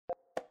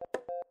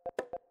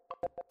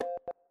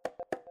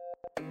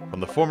From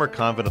the former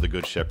convent of the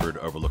Good Shepherd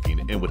overlooking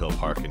Inwood Hill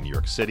Park in New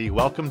York City,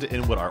 welcome to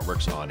Inwood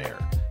Artworks On Air.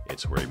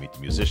 It's where you meet the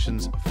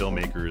musicians,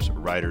 filmmakers,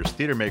 writers,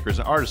 theater makers,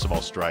 and artists of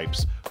all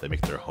stripes that make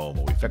their home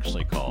what we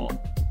affectionately call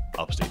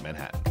upstate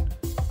Manhattan.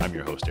 I'm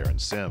your host, Aaron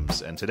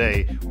Sims, and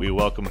today we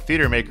welcome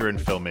theater maker and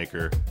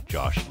filmmaker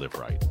Josh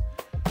Liveright.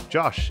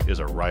 Josh is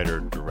a writer,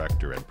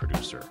 director, and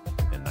producer.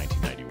 In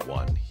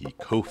 1991, he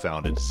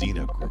co-founded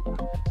Xena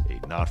Group,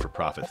 a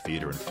non-for-profit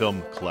theater and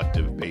film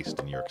collective based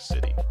in New York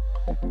City.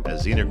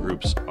 As Xena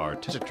Group's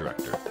artistic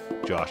director,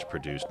 Josh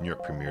produced New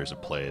York premieres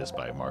of plays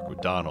by Mark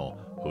O'Donnell,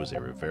 Jose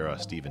Rivera,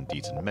 Stephen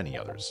Dietz, and many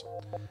others.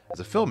 As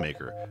a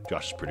filmmaker,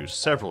 Josh has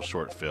produced several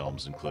short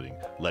films, including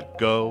Let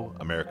Go,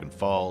 American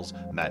Falls,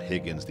 Matt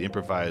Higgins, The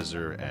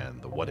Improviser,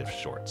 and the What If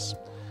shorts.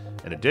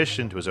 In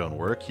addition to his own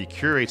work, he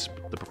curates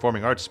the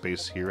performing arts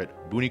space here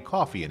at Booney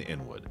Coffee in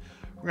Inwood.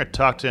 We're going to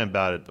talk to him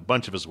about a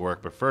bunch of his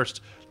work, but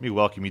first, let me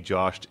welcome you,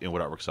 Josh, to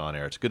Inwood Artworks On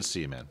Air. It's good to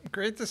see you, man.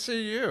 Great to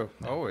see you,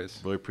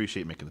 always. Really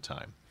appreciate making the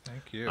time.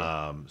 Thank you.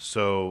 I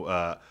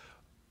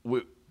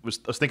was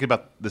thinking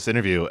about this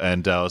interview,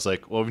 and I was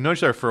like, well, we've known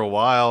each other for a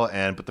while,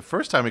 but the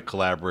first time we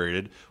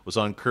collaborated was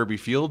on Kirby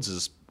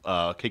Fields'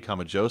 Kate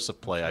Kama Joseph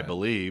play, I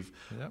believe,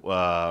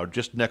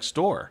 just next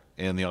door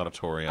in the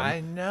auditorium. I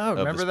know.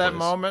 Remember that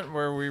moment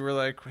where we were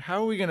like,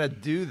 how are we going to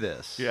do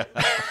this? Yeah.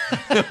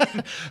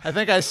 I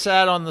think I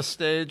sat on the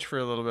stage for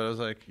a little bit. I was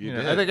like,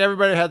 I think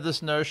everybody had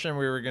this notion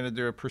we were going to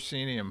do a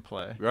proscenium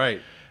play.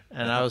 Right.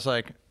 And I was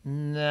like,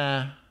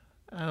 nah,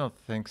 I don't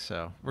think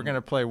so. We're going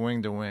to play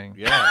wing to wing.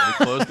 Yeah,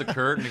 we closed the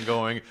curtain and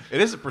going,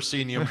 it is a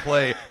proscenium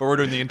play, but we're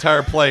doing the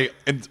entire play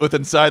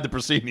inside the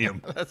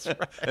proscenium. That's right.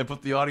 And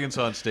put the audience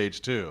on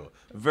stage, too.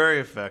 Very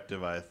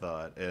effective, I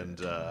thought. And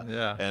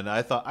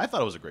I thought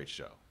it was a great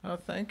show. Oh,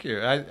 thank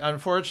you.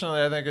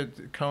 Unfortunately, I think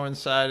it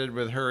coincided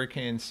with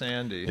Hurricane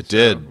Sandy. It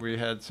did. We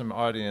had some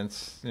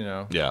audience,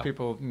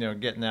 people,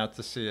 getting out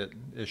to see it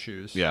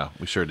issues. Yeah,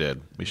 we sure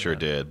did. We sure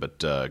did. But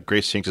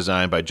Grace Inc.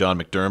 designed by John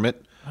McDermott.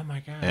 Oh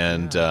my God!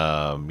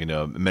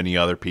 And many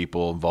other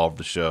people involved in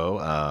the show.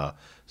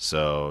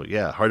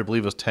 Hard to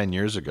believe it was 10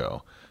 years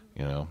ago.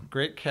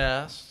 Great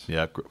cast.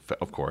 Yeah,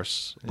 of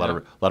course. A lot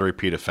of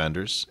repeat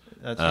offenders.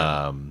 That's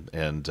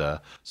right.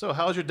 So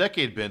how's your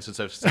decade been since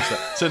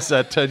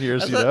that 10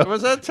 years?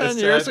 Was that 10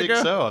 years ago? I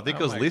think so. I think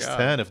it was at least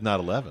 10, if not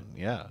 11.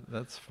 Yeah,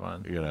 that's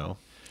fun.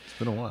 It's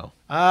been a while.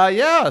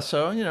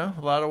 So a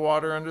lot of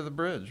water under the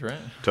bridge, right?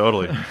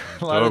 Totally.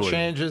 A lot of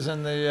changes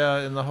in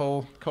the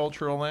whole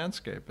cultural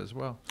landscape as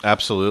well.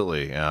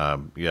 Absolutely.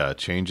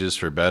 Changes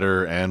for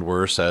better and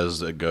worse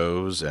as it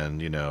goes. And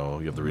you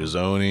have the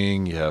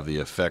rezoning, you have the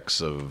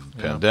effects of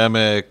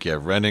pandemic, you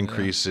have rent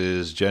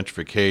increases,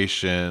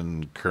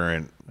 gentrification,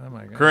 current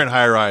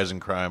high-rise in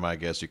crime, I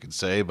guess you could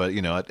say, but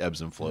it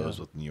ebbs and flows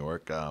with New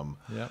York.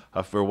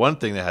 For one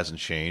thing that hasn't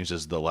changed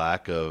is the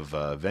lack of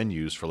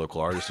venues for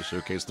local artists to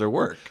showcase their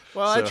work.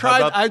 Well, so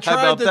I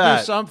tried to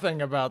do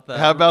something about that.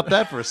 How about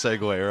that for a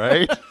segue,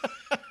 right?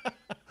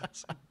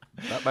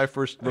 Not my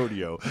first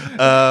rodeo.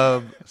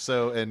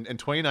 So in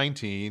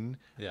 2019,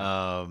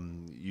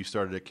 you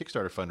started a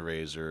Kickstarter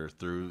fundraiser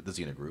through the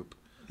Xena Group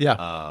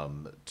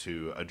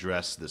to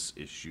address this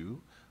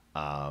issue.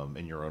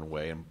 In your own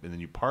way, and then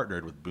you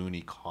partnered with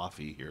Booney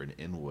Coffee here in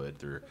Inwood,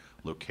 their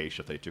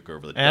location they took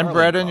over the and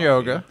Bread and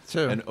Yoga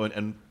too,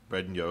 and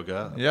Bread and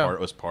Yoga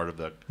was part of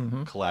the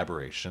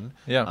collaboration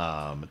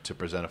to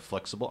present a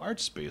flexible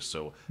art space.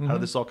 So how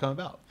did this all come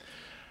about?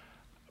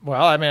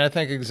 Well, I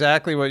think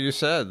exactly what you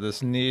said.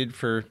 This need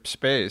for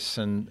space,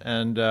 and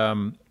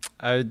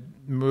I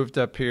moved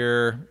up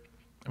here.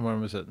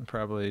 When was it?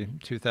 Probably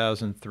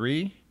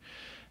 2003.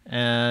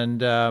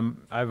 And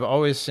I've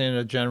always seen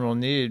a general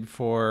need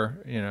for,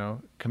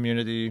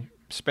 community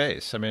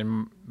space.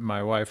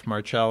 My wife,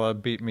 Marcella,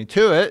 beat me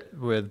to it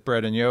with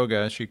Bread and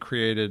Yoga. She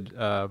created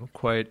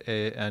quite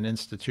an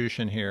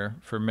institution here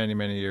for many,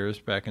 many years,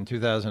 back in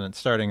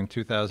starting in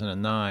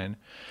 2009.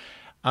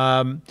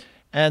 And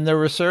there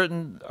were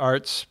certain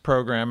arts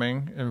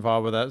programming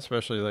involved with that,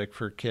 especially like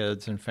for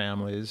kids and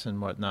families and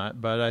whatnot.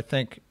 But I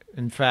think,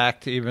 in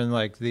fact, even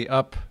like the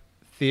Up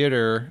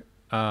Theater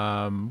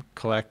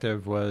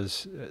collective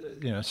was,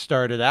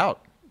 started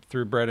out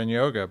through Bread and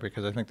Yoga,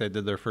 because I think they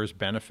did their first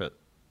benefit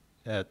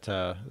at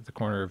the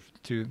corner of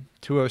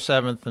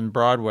 207th and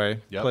Broadway,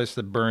 place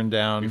that burned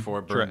down before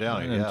it burned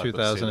down in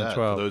 2012.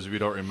 For those of you who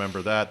don't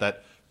remember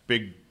that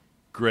big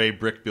gray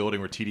brick building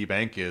where TD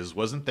Bank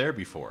wasn't there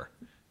before.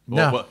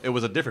 Well, it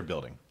was a different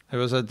building. It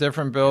was a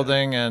different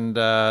building, and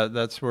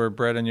that's where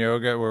Bread and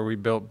Yoga, where we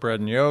built Bread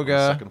and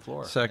Yoga.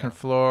 Second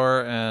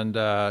floor. And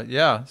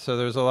so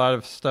there's a lot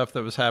of stuff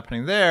that was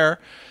happening there. It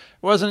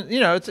wasn't,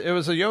 it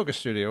was a yoga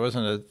studio. It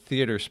wasn't a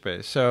theater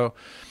space. So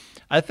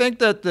I think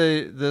that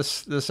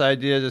this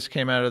idea just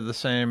came out of the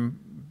same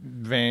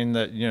vein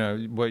that,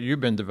 what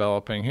you've been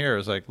developing here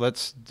is like,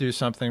 let's do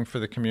something for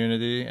the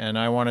community. And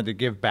I wanted to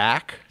give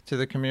back to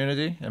the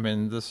community.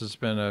 This has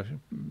been a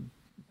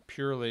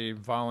purely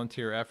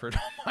volunteer effort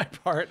on my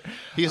part.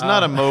 He's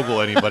not a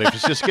mogul, anybody.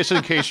 Just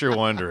in case you're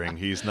wondering,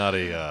 he's not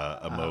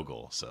a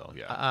mogul. So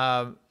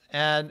yeah.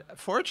 And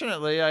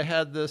fortunately, I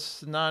had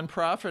this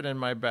nonprofit in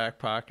my back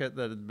pocket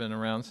that had been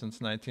around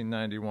since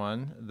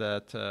 1991.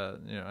 That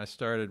I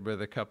started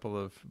with a couple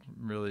of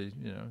really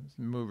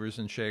movers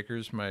and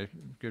shakers. My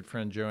good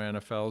friend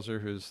Joanna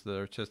Felser, who's the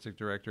artistic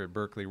director at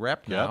Berkeley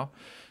Rep now,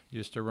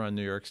 used to run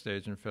New York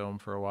Stage and Film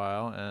for a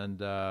while, and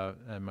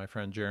my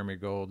friend Jeremy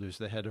Gold, who's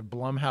the head of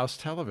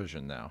Blumhouse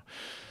Television now.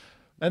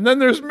 And then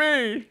there's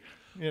me.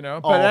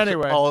 But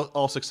anyway,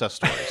 all success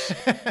stories.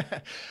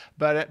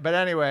 but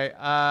anyway,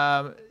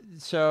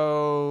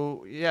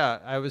 so yeah,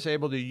 I was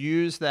able to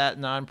use that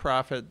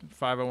nonprofit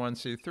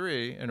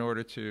 501c3 in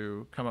order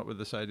to come up with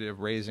this idea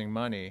of raising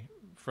money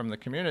from the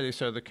community.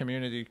 So the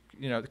community,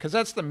 because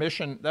that's the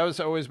mission. That was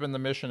always been the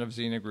mission of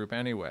Xena Group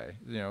anyway.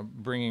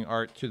 Bringing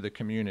art to the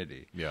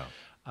community. Yeah.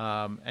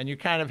 And you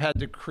kind of had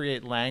to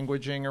create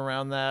languaging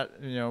around that,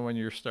 when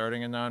you're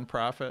starting a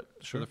nonprofit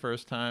for the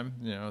first time,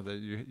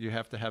 that you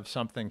have to have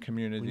something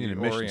community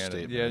oriented.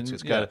 Mission statement.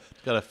 It's got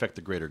to affect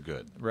the greater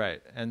good.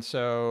 Right. And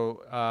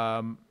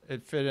so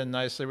it fit in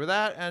nicely with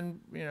that. And,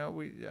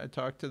 I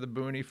talked to the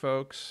Booney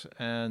folks,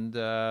 and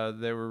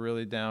they were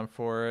really down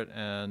for it.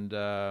 And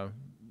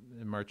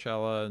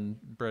Marcella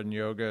and Bread and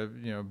Yoga,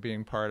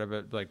 being part of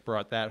it,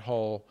 brought that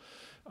whole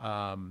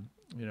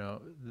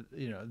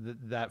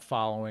that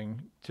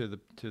following to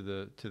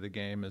the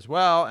game as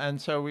well. And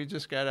so we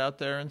just got out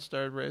there and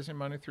started raising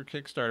money through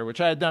Kickstarter,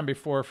 which I had done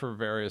before for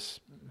various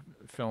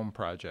film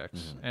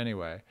projects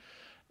anyway.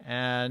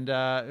 And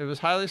it was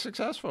highly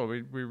successful.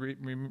 We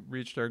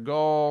reached our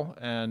goal,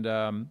 and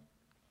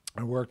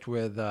I worked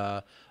with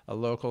a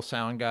local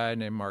sound guy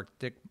named Mark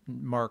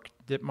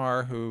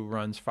Dittmar, who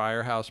runs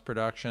Firehouse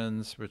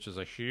Productions, which is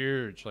a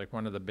huge,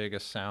 one of the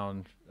biggest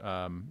sound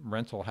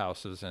rental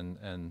houses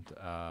and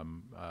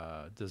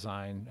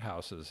design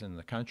houses in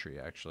the country,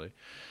 actually.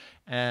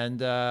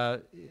 And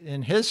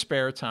in his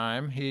spare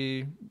time,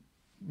 we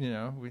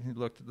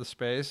looked at the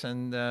space,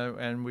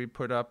 and we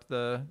put up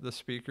the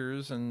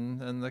speakers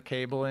and the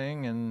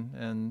cabling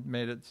and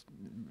made it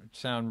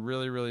sound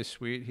really, really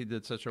sweet. He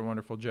did such a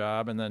wonderful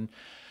job. And then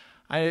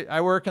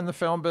I work in the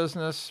film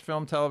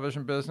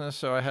television business,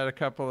 so I had a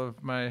couple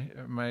of my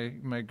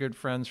good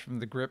friends from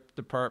the grip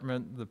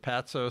department, the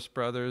Patsos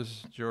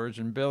brothers, George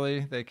and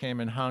Billy. They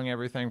came and hung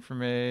everything for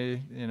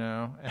me,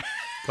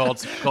 Called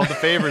the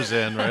favors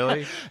in,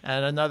 really.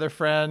 And another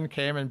friend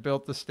came and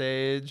built the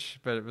stage,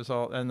 but it was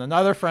all. And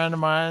another friend of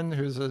mine,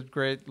 who's a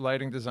great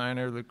lighting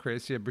designer,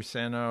 Lucrezia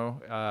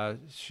Briseno,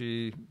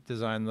 she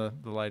designed the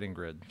lighting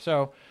grid.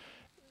 So.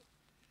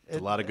 A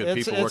lot of good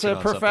people working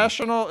on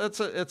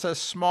something. It's a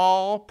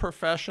small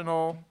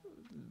professional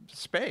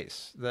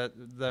space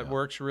that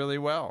works really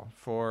well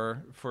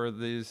for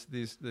these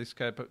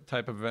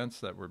type of events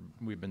that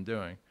we've been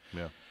doing.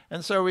 Yeah.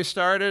 And so we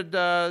started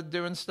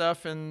doing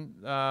stuff in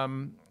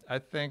I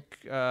think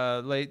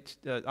late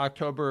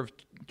October of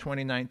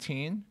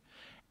 2019,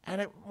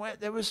 and it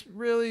was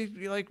really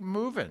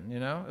moving.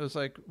 It was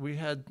we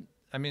had.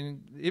 I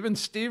mean, even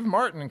Steve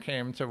Martin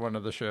came to one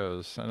of the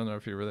shows. I don't know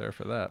if you were there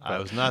for that. I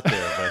was not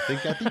there, but I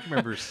think I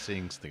remember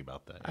seeing something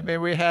about that. Yeah. I mean,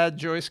 we had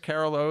Joyce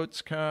Carol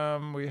Oates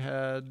come. We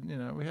had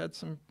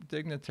some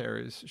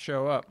dignitaries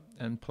show up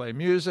and play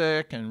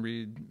music and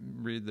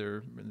read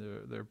their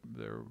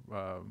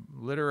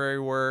literary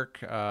work.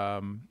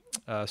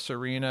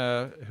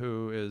 Serena,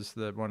 who is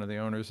one of the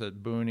owners at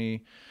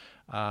Booney.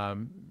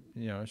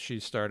 She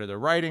started a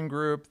writing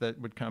group that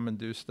would come and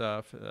do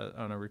stuff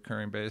on a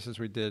recurring basis.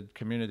 We did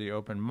community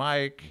open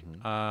mic,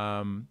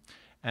 and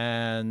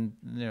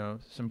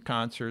some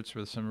concerts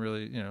with some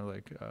really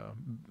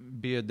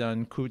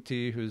Biadan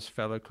Kuti, who's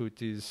Fela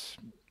Kuti's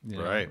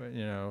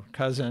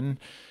cousin,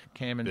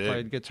 came and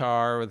played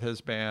guitar with his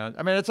band.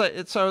 I mean,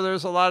 so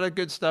there's a lot of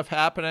good stuff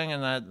happening,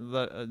 and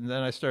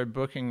then I started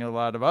booking a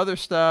lot of other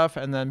stuff,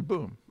 and then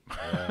boom.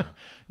 Yeah.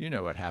 You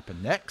know what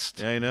happened next.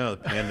 Yeah, I know.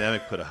 The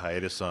pandemic put a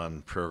hiatus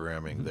on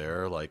programming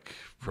there,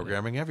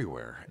 programming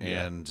everywhere.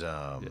 Yeah. And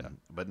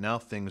but now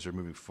things are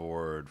moving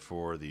forward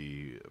for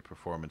the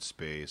performance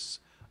space.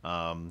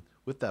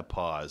 With that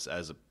pause,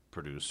 as a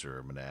producer,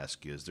 I'm going to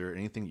ask you, is there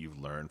anything you've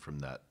learned from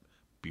that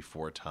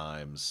before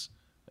times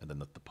and then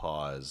the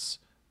pause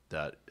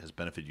that has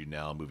benefited you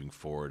now moving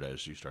forward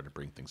as you start to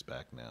bring things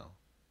back now?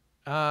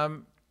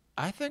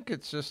 I think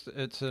it's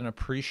an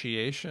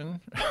appreciation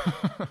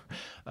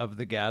of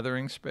the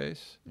gathering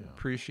space,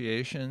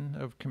 appreciation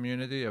of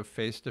community, of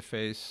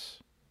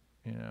face-to-face,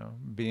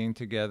 being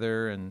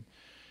together, and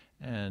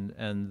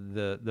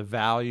the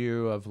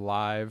value of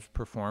live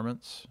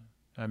performance.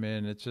 I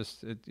mean, it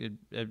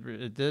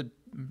did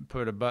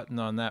put a button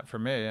on that for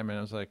me. I mean,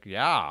 I was like,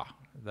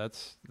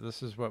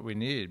 this is what we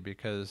need,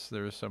 because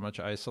there was so much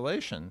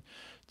isolation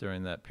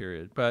during that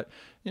period. But,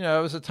 it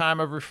was a time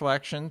of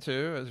reflection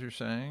too, as you're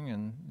saying.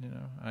 And,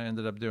 I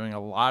ended up doing a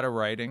lot of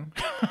writing.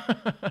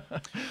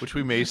 Which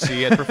we may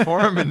see at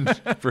Perform,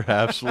 and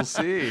perhaps we'll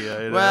see.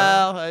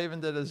 Well, I even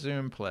did a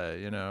Zoom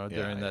play,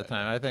 during that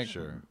time. I think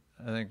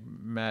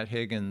Matt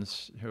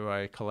Higgins, who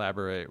I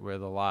collaborate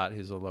with a lot,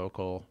 he's a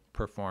local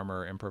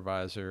performer,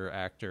 improviser,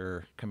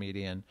 actor,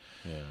 comedian.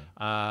 Yeah.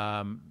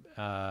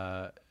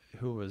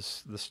 who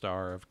was the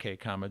star of K,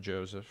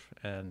 Joseph,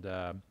 and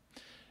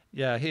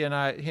yeah, he and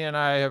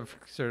I have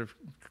sort of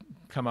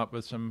come up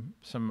with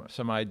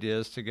some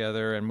ideas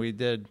together, and we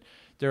did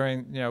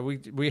during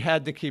we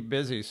had to keep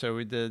busy, so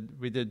we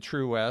did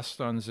True West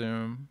on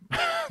Zoom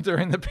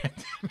during the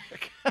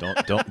pandemic.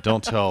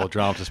 Don't tell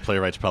dramatists,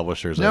 playwrights,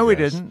 publishers. No, I we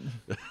guess. didn't.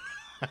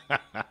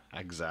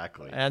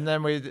 Exactly. And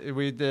then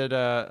we did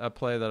a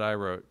play that I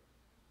wrote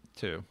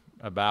too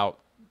about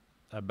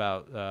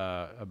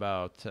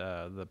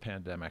the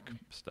pandemic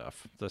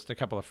stuff. Just a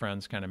couple of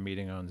friends kind of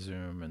meeting on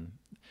Zoom, and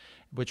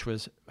which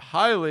was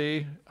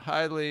highly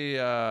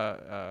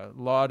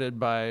lauded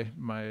by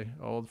my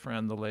old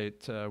friend, the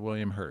late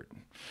William Hurt.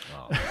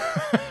 Oh.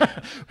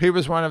 He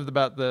was one of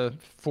about the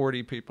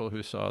 40 people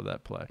who saw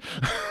that play.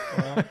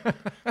 Well,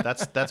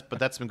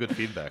 that's some good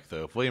feedback,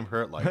 though. If William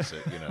Hurt likes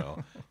it,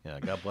 yeah,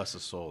 God bless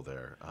his soul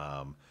there.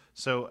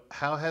 So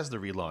how has the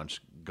relaunch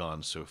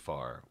gone so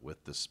far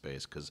with this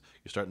space? Because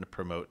you're starting to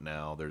promote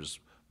now. There's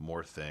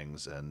more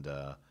things, and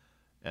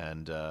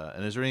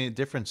is there any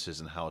differences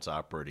in how it's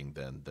operating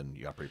than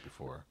you operate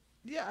before?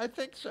 Yeah, I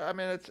think so. I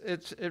mean,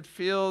 it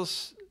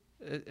feels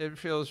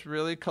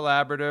really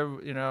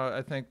collaborative.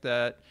 I think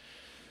that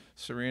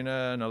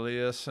Serena and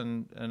Elias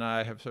and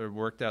I have sort of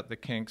worked out the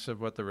kinks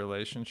of what the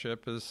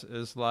relationship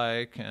is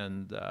like,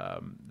 and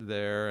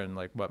and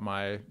like what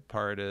my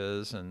part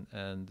is,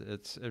 and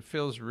it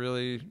feels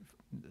really,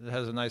 it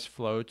has a nice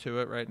flow to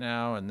it right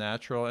now, and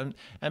natural,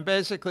 and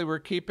basically we're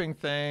keeping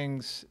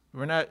things.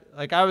 We're not,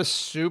 like, I was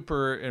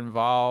super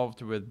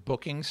involved with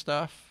booking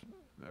stuff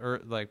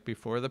like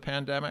before the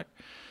pandemic,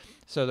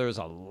 so there was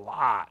a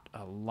lot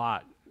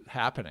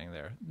happening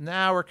there.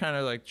 Now we're kind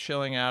of like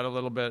chilling out a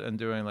little bit and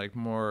doing like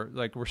more,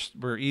 like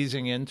we're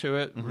easing into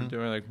it. Mm-hmm. We're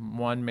doing like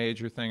one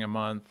major thing a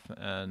month,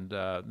 and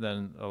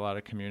then a lot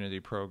of community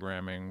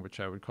programming, which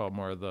I would call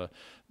more the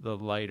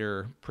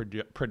lighter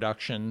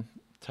production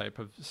type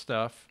of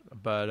stuff.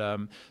 But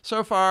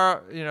so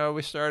far,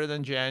 we started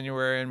in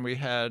January, and we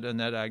had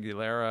Annette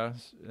Aguilera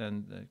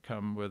and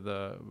come with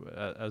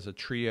as a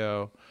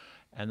trio,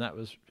 and that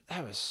was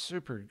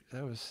super.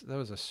 That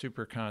was a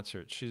super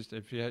concert. She's,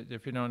 if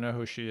you don't know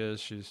who she is,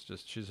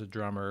 she's a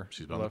drummer.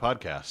 She's on the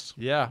podcast.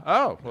 Yeah.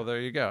 Oh, well, there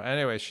you go.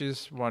 Anyway,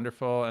 she's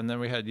wonderful. And then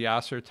we had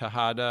Yasser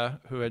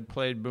Tahada, who had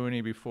played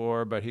Booney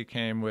before, but he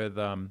came with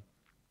a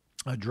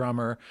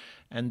drummer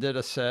and did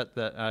a set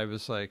that I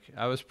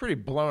was pretty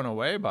blown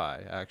away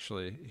by,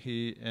 actually.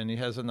 He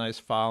has a nice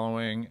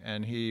following,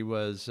 and he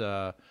was.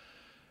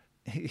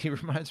 He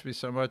reminds me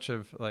so much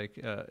of, like,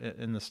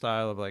 in the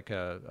style of like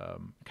a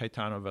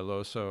Caetano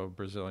Veloso,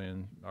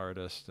 Brazilian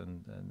artist,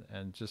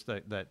 and just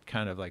that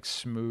kind of like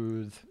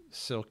smooth,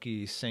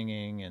 silky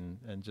singing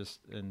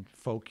and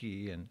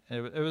folky, and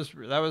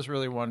that was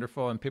really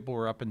wonderful, and people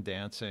were up and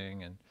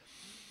dancing,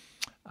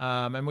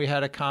 and we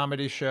had a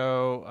comedy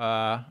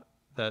show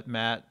that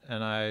Matt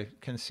and I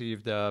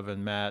conceived of,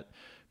 and Matt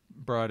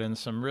brought in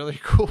some really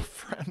cool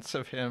friends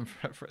of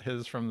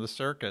his from the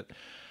circuit.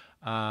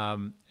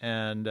 The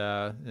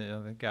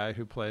guy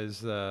who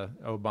plays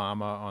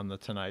Obama on the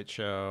Tonight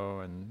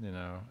Show, and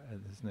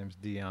his name's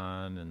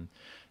Dion,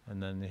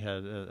 and then he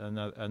had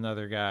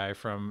another guy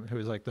who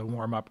was like the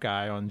warm up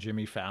guy on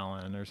Jimmy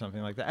Fallon or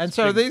something like that. And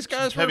so these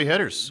guys were heavy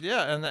hitters.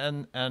 Yeah,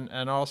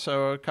 and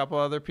also a couple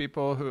other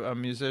people, a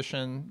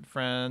musician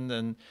friend,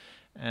 and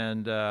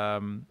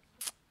another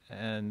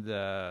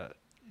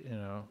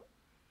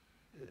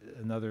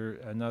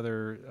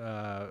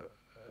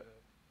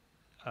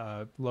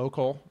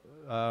local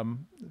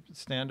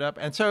stand up,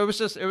 and so it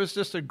was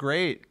just a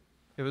great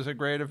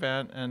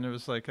event, and it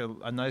was like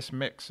a nice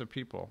mix of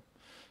people.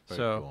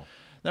 Very cool.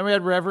 Then we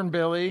had Reverend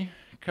Billy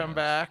come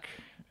back,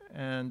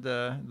 and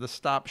the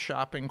Stop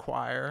Shopping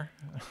Choir.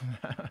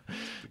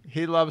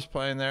 He loves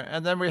playing there.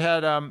 And then we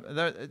had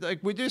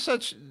we do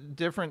such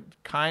different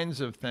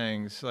kinds of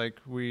things. Like,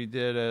 we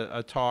did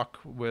a talk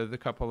with a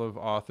couple of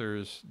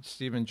authors,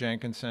 Stephen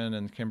Jenkinson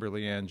and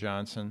Kimberly Ann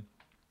Johnson,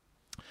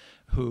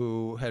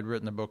 who had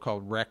written a book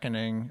called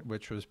Reckoning,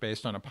 which was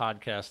based on a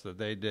podcast that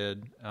they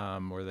did,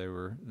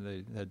 where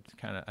they had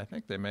kind of, I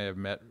think they may have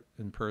met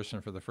in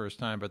person for the first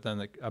time, but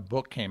then a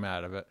book came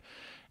out of it.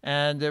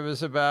 And it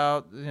was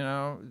about,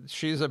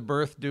 she's a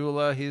birth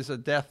doula, he's a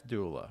death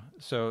doula.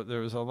 So there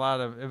was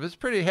it was a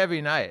pretty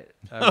heavy night.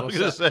 I will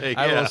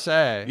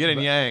say. Yin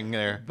and yang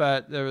there.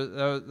 But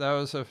that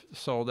was a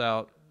sold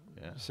out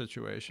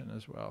situation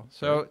as well.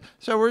 So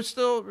we're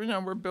still,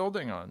 we're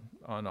building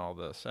on all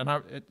this.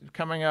 And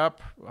coming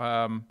up,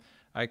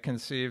 I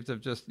conceived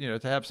of just,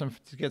 to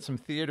get some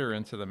theater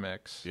into the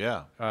mix.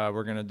 Yeah.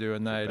 We're going to do a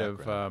night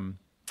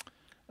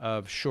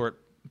of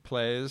short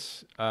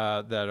plays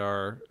that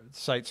are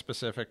site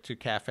specific to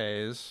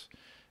cafes,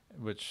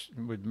 which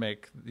would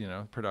make,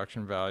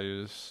 production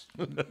values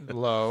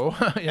low.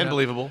 And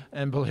believable.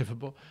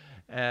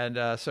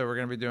 And so we're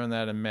going to be doing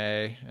that in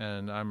May,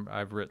 and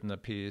I've written the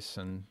piece,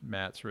 and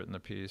Matt's written the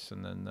piece,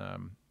 and then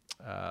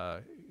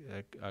a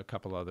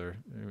couple other,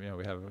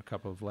 we have a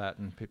couple of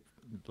Latin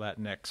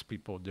Latinx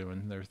people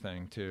doing their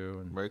thing too.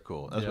 And Very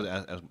cool. I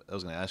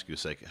was going to ask you,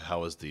 like,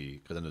 how is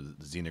because I know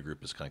the Xena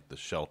group is kind of like the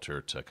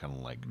shelter to kind of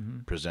like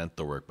present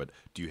the work, but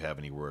do you have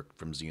any work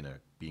from Xena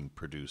being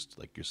produced,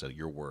 like you said,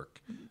 your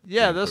work?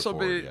 Yeah, this will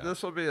be a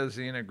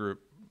Xena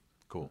group.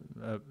 Cool.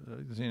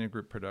 Xena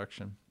group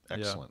production.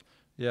 Excellent.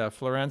 Yeah,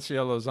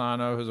 Florencia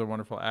Lozano, who's a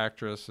wonderful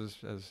actress,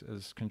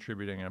 is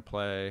contributing in a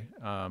play,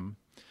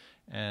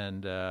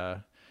 and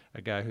a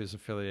guy who's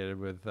affiliated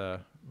with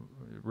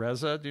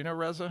Reza. Do you know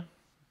Reza?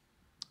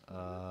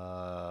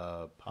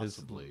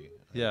 Possibly.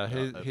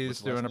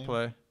 He's doing a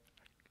play.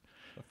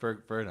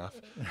 Fair enough.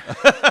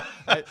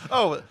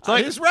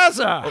 He's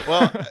Reza.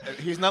 Well,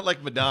 he's not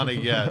like Madonna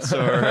yet,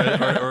 so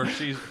or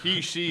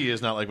she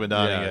is not like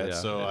Madonna yet,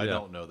 so I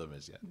don't know them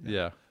as yet.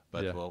 Yeah.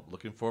 But well,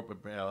 looking forward,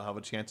 but I'll have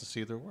a chance to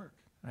see their work.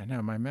 I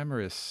know my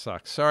memory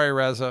sucks. Sorry,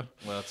 Reza.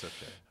 Well, that's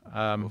okay.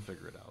 We'll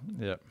figure it out.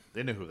 Yeah.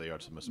 They know who they are,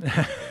 so most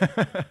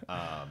important.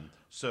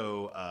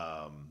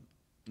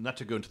 Not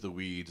to go into the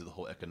weeds of the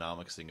whole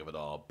economics thing of it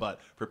all,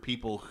 but for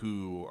people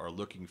who are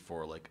looking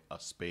for like a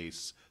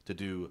space to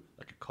do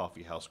like a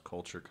coffee house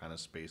culture kind of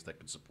space that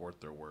can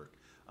support their work,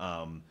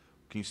 can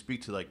you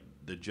speak to like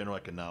the general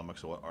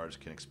economics of what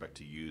artists can expect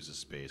to use as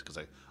space? Because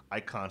I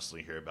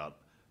constantly hear about,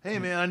 hey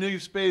man, I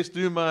need space to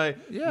do my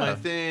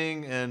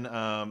thing,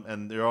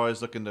 and they're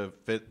always looking to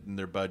fit in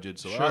their budget.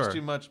 So that's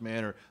too much,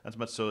 man, or that's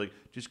much. So like,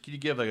 just can you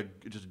give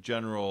like just a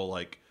general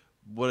like,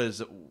 what is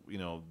it? You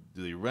know,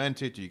 do they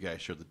rent it? Do you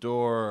guys share the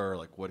door, or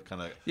like what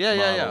kind of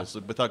models?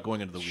 Without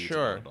going into the weeds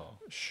about it all.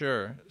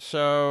 Sure.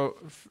 So,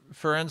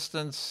 for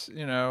instance,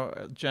 you know,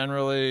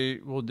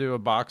 generally we'll do a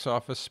box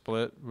office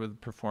split with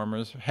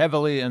performers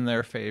heavily in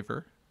their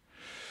favor.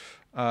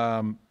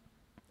 And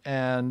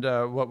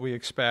what we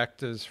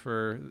expect is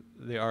for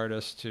the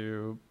artist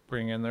to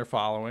bring in their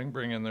following,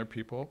 bring in their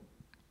people,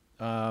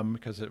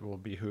 because it will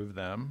behoove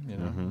them. You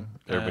know,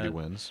 everybody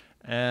wins.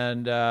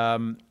 And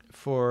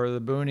for the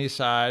Booney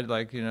side,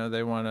 like, you know,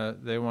 they want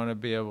to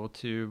be able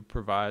to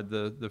provide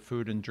the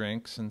food and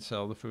drinks and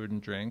sell the food and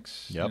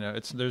drinks. Yep. You know,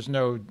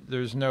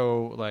 there's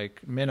no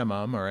like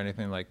minimum or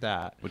anything like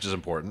that, which is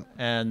important.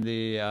 And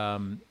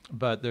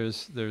but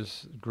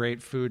there's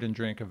great food and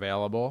drink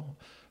available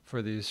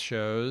for these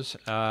shows.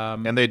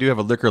 And they do have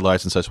a liquor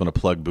license. I just want to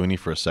plug Booney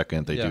for a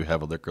second. They do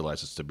have a liquor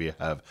license to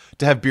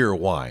have beer or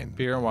wine.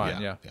 Beer and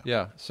wine,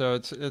 yeah. So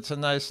it's a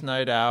nice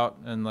night out,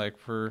 and like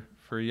for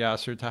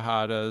Yasser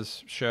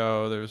Tahada's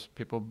show, there's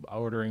people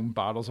ordering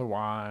bottles of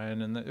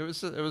wine, and it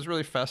was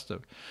really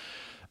festive.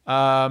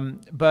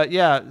 But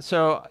yeah,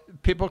 so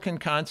people can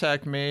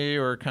contact me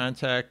or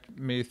contact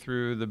me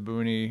through the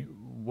Booney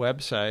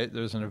website.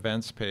 There's an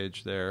events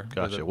page there.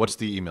 Gotcha. What's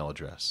the email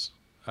address?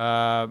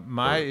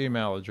 My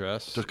email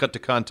address. Just to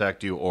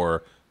contact you,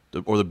 or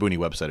the Booney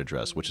website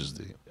address, which is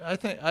the. I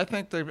think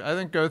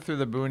go through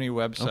the Booney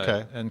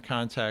website and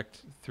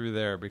contact through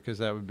there, because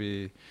that would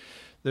be.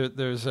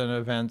 There's an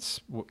events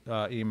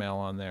email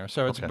on there,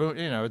 so it's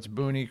it's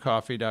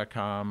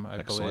booneycoffee.com,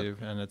 I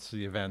believe, and it's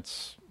the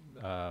events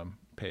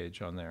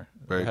page on there.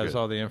 Very it has good.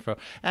 all the info,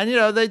 and you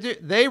know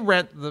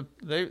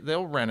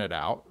they'll rent it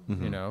out,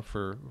 you know,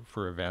 for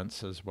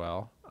events as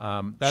well.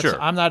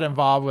 Sure. I'm not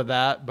involved with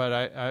that, but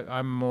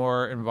I'm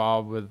more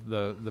involved with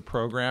the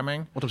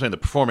programming. What I'm saying, the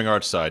performing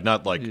arts side,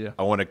 not like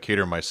I want to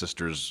cater my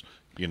sister's,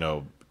 you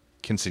know,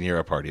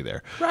 quinceanera party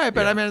there. Right,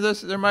 but I mean,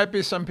 there might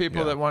be some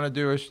people that want to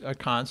do a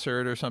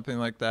concert or something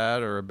like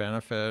that, or a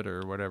benefit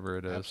or whatever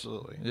it is.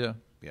 Absolutely. Yeah.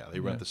 Yeah,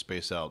 they rent the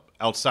space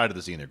outside of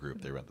the Xena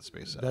group. They rent the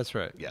space out. That's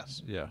right.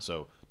 Yes. Yeah.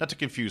 So not to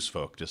confuse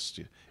folk, just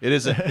it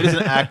is an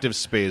active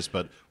space,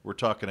 but we're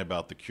talking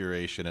about the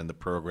curation and the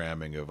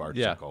programming of arts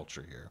and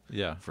culture here.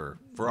 Yeah. For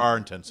our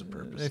intents and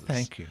purposes.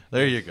 Thank you.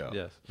 There you go.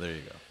 Yes. There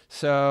you go.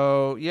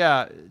 So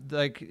yeah,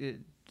 like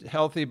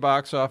healthy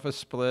box office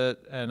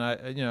split, and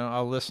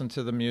I'll listen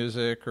to the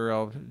music, or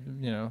I'll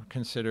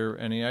consider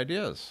any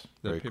ideas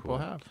that Very people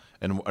cool. have.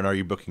 And are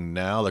you booking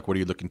now? Like, what are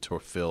you looking to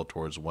fill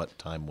towards what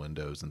time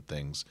windows and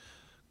things?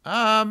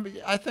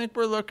 I think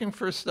we're looking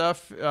for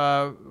stuff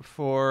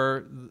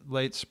for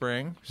late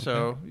spring.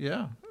 So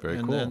Very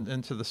and cool. then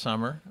into the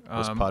summer.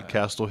 This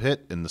podcast will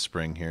hit in the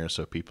spring here,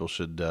 so people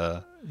should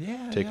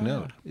take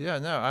note. Yeah,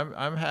 no,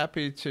 I'm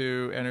happy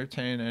to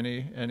entertain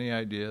any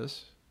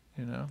ideas.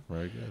 You know,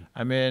 very good.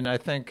 I mean, I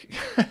think,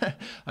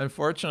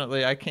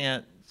 unfortunately, I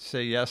can't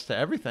say yes to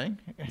everything.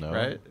 No,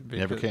 right?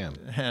 Never can.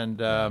 And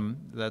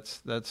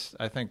that's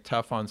I think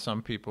tough on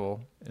some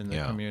people in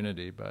the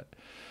community, but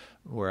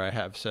where I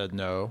have said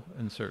no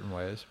in certain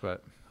ways.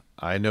 But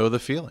I know the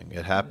feeling.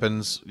 It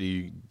happens.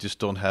 You just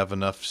don't have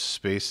enough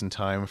space and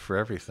time for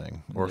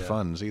everything, or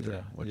funds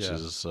either, which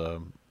is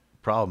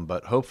problem.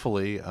 But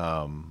hopefully,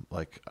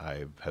 like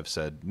I have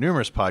said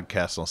numerous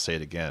podcasts, and I'll say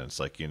it again, it's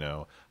like,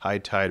 high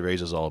tide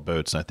raises all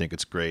boats, and I think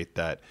it's great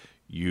that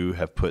you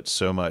have put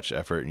so much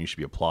effort, and you should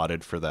be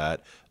applauded for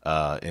that,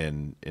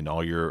 in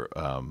all your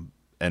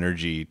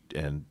energy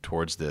and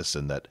towards this,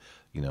 and that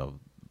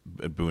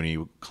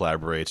Booney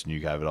collaborates and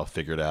you have it all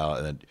figured out,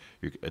 and then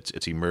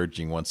it's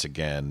emerging once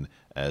again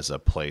as a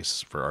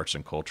place for arts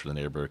and culture in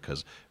the neighborhood,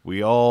 because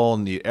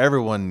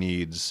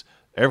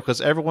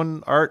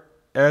everyone art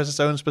has its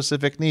own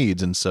specific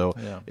needs, and so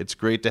it's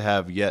great to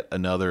have yet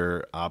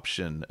another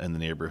option in the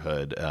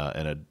neighborhood,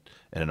 and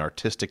an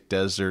artistic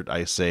desert,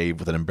 I say,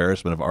 with an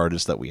embarrassment of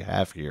artists that we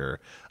have here.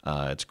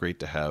 It's great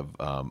to have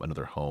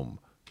another home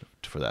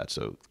for that.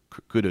 So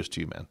kudos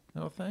to you, man.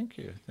 Oh, thank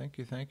you.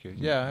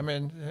 Yeah, I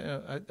mean,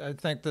 I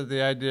think that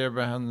the idea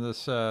behind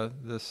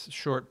this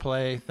short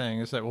play thing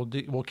is that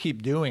we'll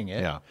keep doing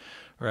it,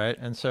 right?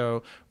 And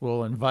so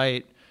we'll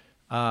invite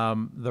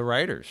the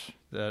writers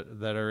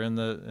that are in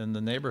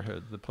the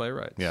neighborhood, the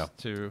playwrights,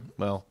 to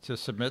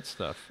submit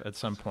stuff at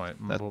some point.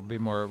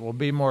 We'll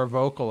be more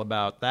vocal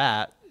about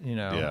that.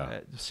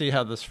 See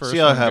how this first. See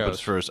how one it happens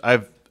goes. first.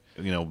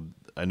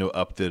 I know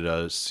Up did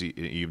an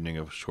evening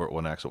of short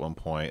one acts at one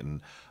point,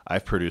 and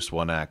I've produced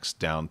one acts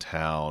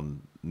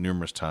downtown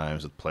numerous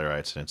times with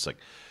playwrights, and it's like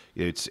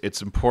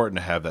it's important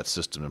to have that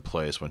system in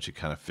place once you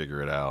kind of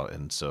figure it out.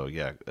 And so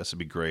this would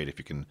be great if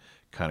you can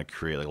kind of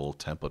create like a little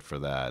template for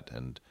that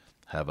and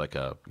have like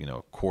a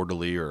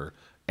quarterly or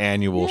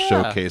annual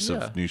showcase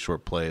of new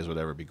short plays,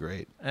 whatever. Would be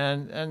great.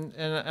 And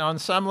on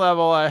some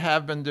level, I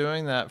have been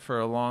doing that for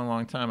a long,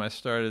 long time. I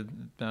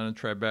started down in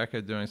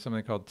Tribeca doing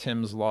something called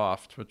Tim's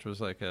Loft, which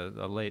was like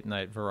a late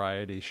night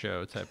variety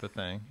show type of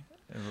thing.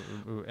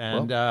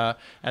 And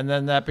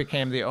then that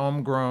became the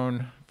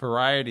Homegrown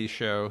variety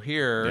show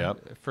here.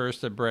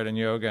 First at Bread and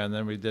Yoga, and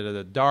then we did it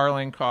at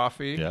Darling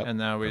Coffee, and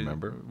now we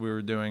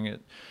were doing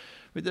it.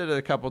 We did it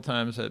a couple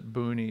times at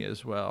Booney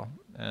as well,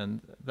 and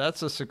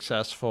that's a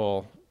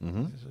successful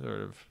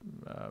sort of,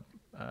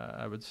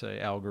 I would say,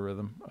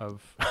 algorithm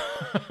of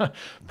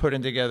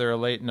putting together a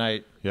late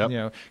night.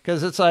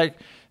 Because it's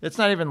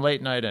not even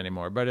late night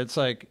anymore, but it's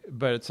like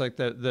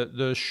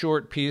those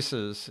short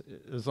pieces,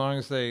 as long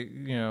as they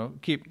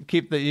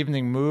keep the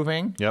evening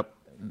moving.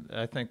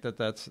 I think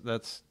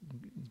that's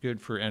good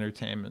for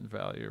entertainment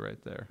value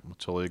right there. I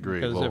totally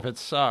agree. Because if it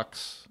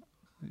sucks,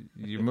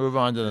 you move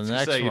on to the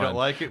next one. You don't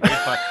like it?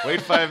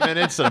 Wait 5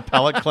 minutes and a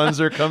palate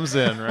cleanser comes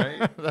in,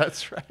 right?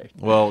 That's right.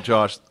 Well,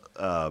 Josh,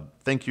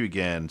 thank you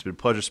again. It's been a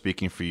pleasure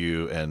speaking for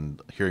you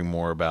and hearing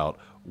more about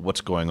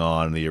what's going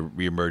on, the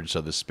reemergence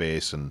of the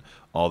space, and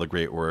all the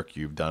great work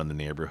you've done in the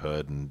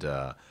neighborhood. And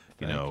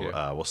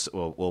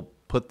we'll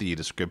put the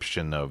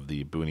description of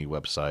the Booney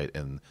website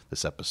in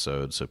this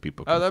episode so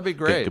people can, that'd be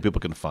great. People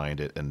can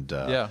find it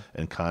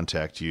and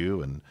contact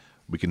you, and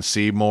we can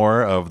see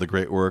more of the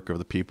great work of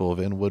the people of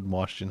Inwood and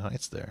Washington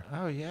Heights there.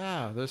 Oh,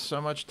 yeah. There's so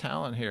much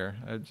talent here.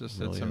 It's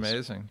really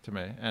amazing to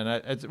me.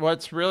 And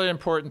what's really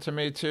important to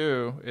me,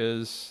 too,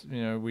 is,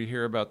 we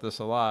hear about this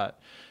a lot,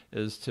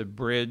 is to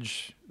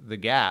bridge the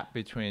gap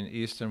between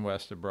East and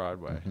West of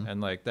Broadway.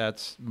 And,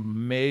 that's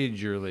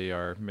majorly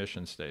our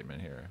mission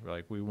statement here.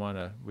 We want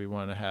to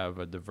have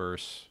a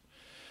diverse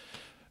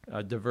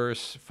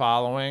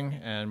following,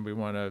 and we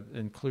want to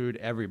include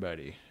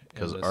everybody.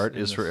 Because art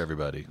is for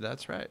everybody.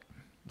 That's right.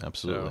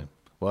 Absolutely.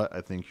 Well, I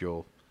think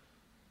you're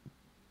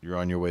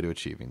on your way to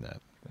achieving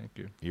that. Thank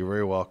you. You're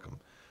very welcome.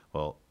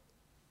 Well,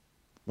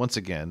 once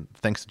again,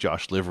 thanks to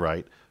Josh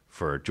Liveright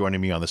for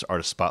joining me on this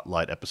Artist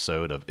Spotlight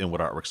episode of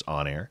Inwood Artworks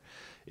On Air.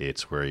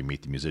 It's where you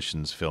meet the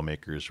musicians,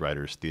 filmmakers,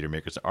 writers, theater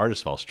makers, and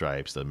artists of all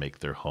stripes that make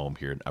their home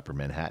here in Upper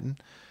Manhattan.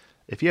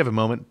 If you have a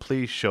moment,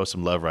 please show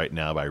some love right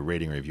now by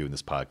rating and reviewing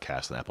this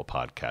podcast on Apple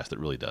Podcasts. It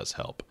really does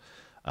help.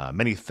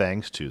 Many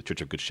thanks to the Church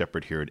of Good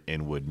Shepherd here in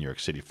Inwood, New York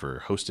City for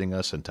hosting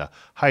us, and to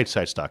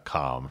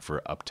Heightsites.com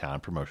for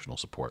uptown promotional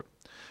support.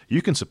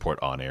 You can support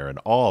On Air and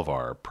all of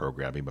our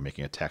programming by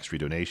making a tax-free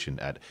donation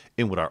at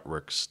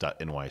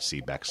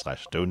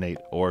inwoodartworks.nyc/donate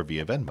or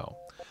via Venmo.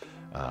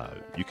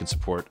 You can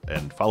support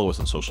and follow us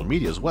on social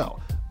media as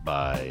well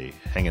by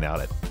hanging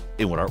out at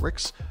Inwood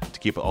Artworks to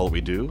keep all that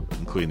we do,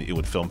 including the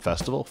Inwood Film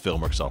Festival,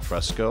 Filmworks Al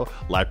Fresco,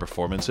 live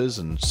performances,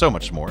 and so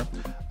much more.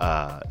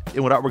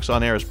 Inwood Artworks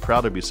On Air is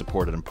proud to be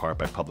supported in part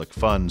by public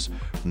funds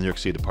from the New York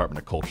City Department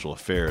of Cultural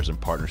Affairs in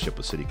partnership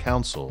with City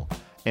Council,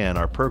 and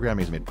our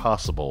programming is made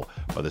possible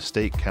by the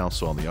State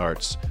Council on the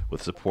Arts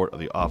with support of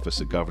the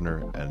Office of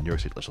Governor and New York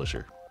State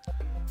Legislature.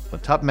 From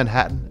the top of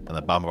Manhattan and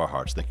the bottom of our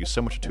hearts, thank you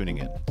so much for tuning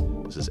in.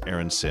 This is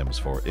Aaron Sims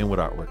for Inwood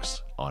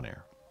Artworks On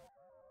Air.